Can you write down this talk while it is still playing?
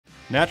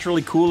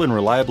Naturally cool and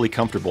reliably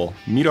comfortable,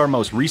 meet our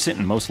most recent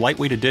and most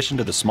lightweight addition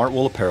to the Smart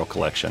Wool apparel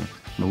collection,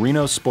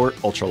 Merino Sport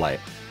Ultralite.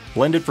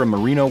 Blended from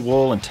merino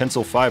wool and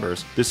tensile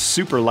fibers, this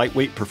super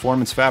lightweight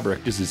performance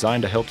fabric is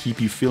designed to help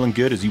keep you feeling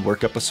good as you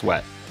work up a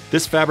sweat.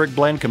 This fabric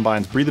blend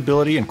combines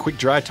breathability and quick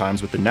dry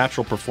times with the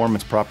natural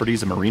performance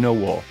properties of merino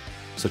wool,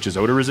 such as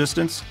odor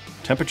resistance,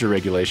 temperature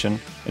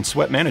regulation, and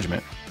sweat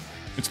management.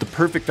 It's the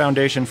perfect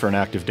foundation for an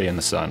active day in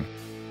the sun.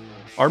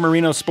 Our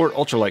Merino Sport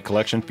Ultralite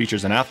collection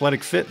features an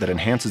athletic fit that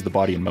enhances the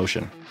body in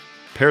motion.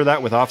 Pair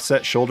that with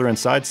offset shoulder and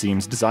side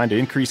seams designed to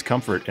increase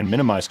comfort and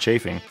minimize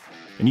chafing,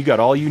 and you got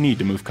all you need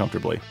to move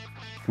comfortably.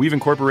 We've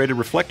incorporated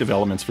reflective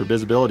elements for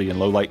visibility in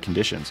low light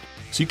conditions,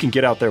 so you can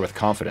get out there with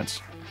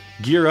confidence.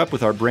 Gear up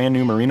with our brand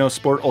new Merino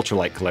Sport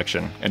Ultralite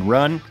collection and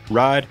run,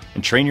 ride,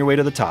 and train your way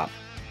to the top.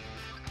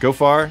 Go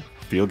far,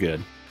 feel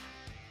good.